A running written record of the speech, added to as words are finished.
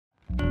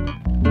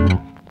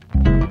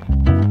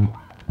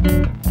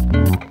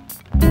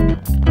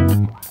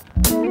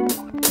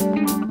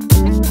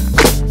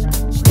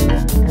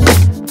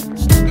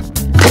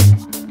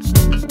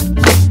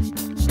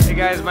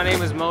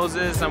name is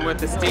Moses. I'm with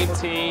the STEAM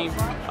team.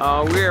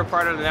 We are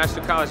part of the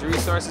National College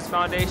Resources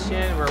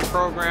Foundation. We're a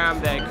program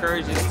that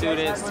encourages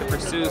students to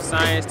pursue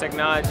science,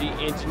 technology,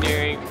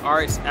 engineering,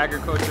 arts,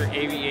 agriculture,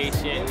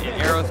 aviation,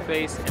 and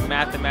aerospace, and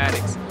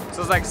mathematics.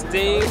 So it's like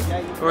STEAM,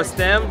 or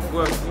STEM,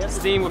 with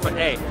STEAM with an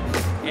A.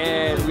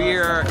 And we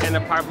are in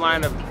the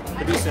pipeline of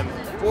producing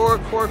 4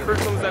 core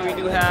curriculums that we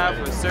do have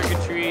with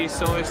circuitry,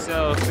 solar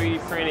cells, 3D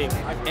printing,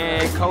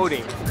 and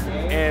coding.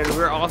 And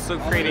we're also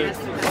creating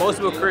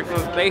multiple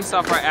curriculums based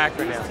off our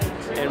acronym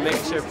and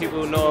making sure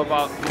people know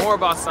more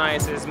about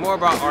sciences, more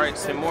about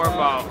arts, and more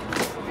about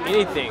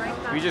anything.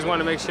 We just want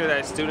to make sure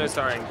that students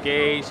are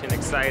engaged and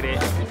excited.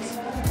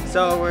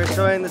 So we're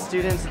showing the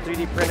students the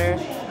 3D printer,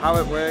 how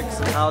it works,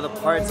 and how the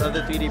parts of the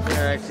 3D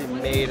printer are actually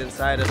made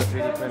inside of the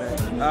 3D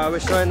printer.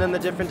 We're showing them the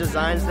different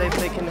designs that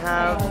they can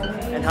have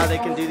and how they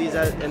can do these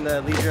in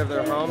the leisure of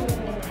their home.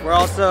 We're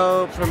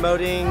also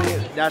promoting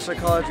National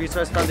College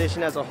Resource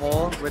Foundation as a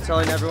whole. We're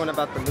telling everyone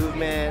about the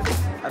movement,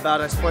 about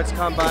our sports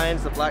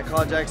combines, the Black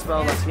College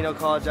Expo, Latino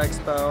College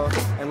Expo,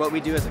 and what we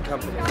do as a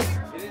company.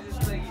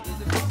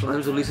 So my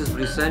name is Ulises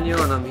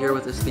Briseño, and I'm here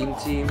with the STEAM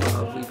team.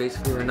 We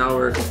basically right now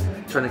we're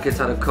trying to kids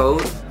how to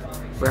code.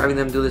 We're having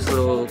them do this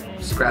little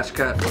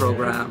scratch-cat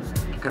program,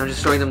 kind of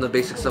just showing them the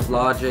basics of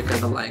logic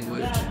and the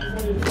language.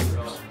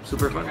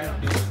 Super fun.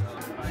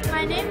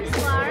 My name is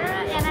Lara,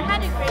 and I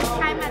had a great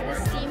time at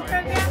the STEAM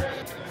program.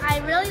 I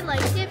really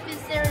liked it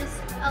because there was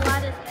a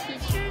lot of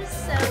teachers,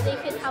 so they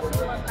could help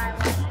me one by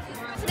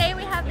one. Today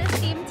we have the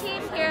STEAM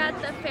team here at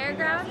the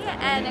Fairgrounds,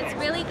 and it's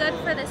really good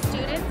for the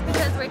students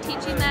because we're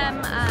teaching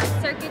them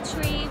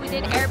circuitry. We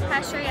did air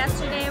pressure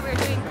yesterday, we're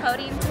doing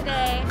coding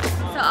today.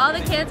 So all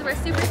the kids were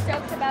super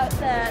stoked about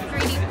the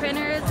 3D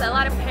printers. A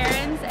lot of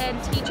parents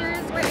and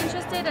teachers were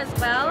interested as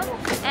well.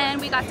 And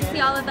we got to see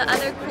all of the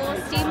other cool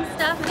STEAM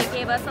stuff, and it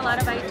gave us a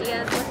lot of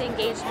ideas with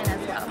engagement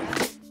as well.